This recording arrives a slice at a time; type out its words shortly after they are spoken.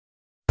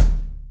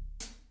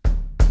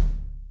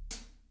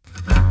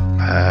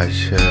I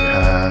should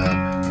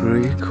have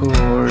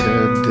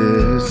recorded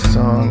this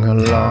song a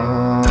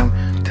long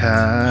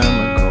time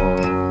ago.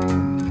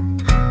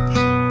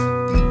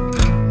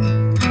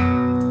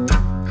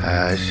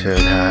 I should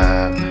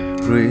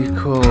have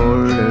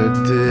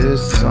recorded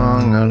this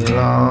song a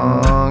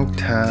long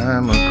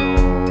time ago.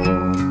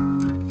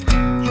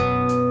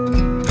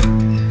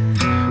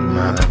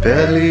 My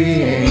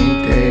belly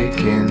ain't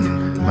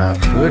aching, my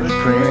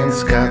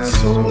footprints got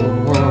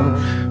sold.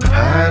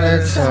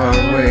 Pilots are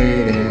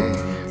waiting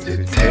to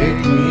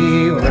take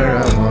me where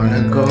I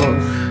wanna go.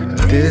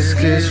 A disc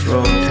is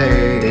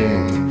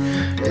rotating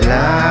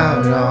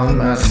loud on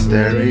my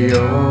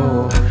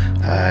stereo.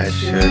 I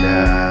should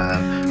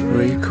have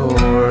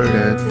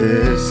recorded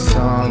this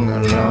song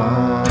a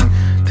long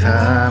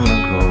time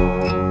ago.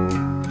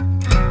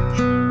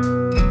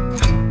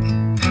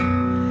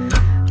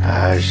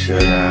 I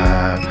should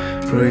have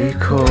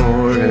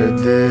recorded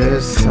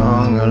this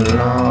song a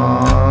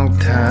long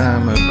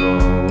time ago.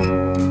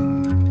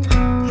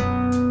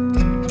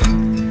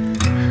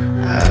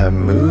 I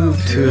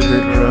moved to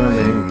the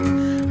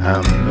drumming,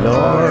 I'm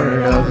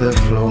lord of the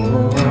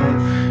floor.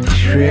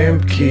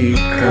 Shrimp keep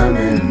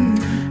coming,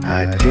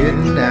 I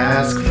didn't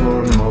ask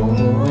for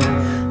more.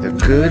 The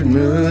good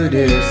mood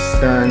is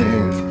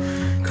stunning,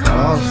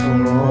 calls for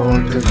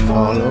more to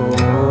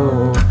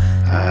follow.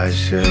 I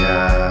should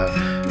have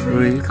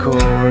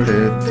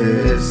recorded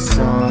this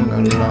song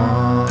a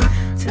long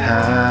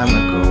time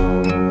ago.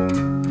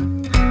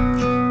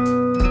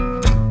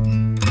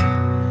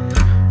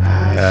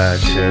 I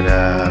should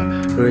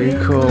have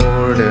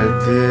recorded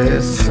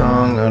this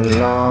song a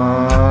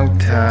long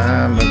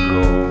time ago.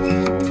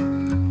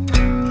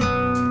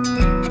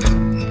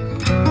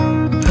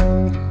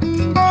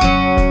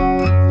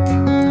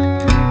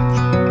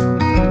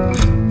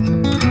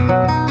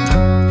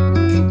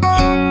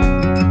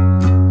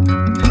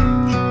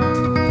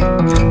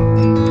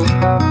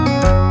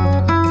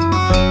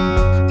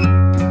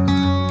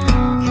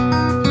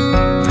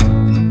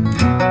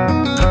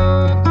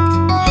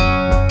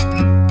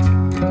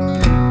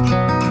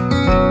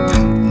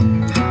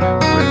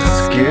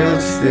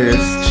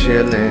 This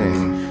chilling,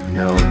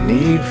 no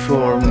need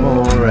for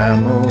more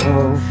ammo.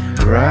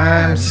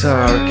 Rhymes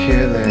are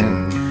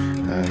killing,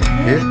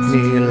 hit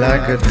me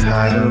like a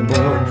tidal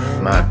board.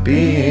 My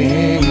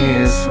being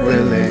is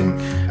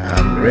willing,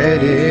 I'm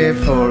ready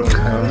for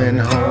coming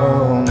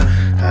home.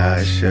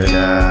 I should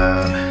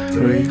have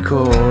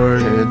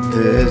recorded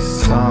this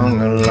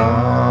song a long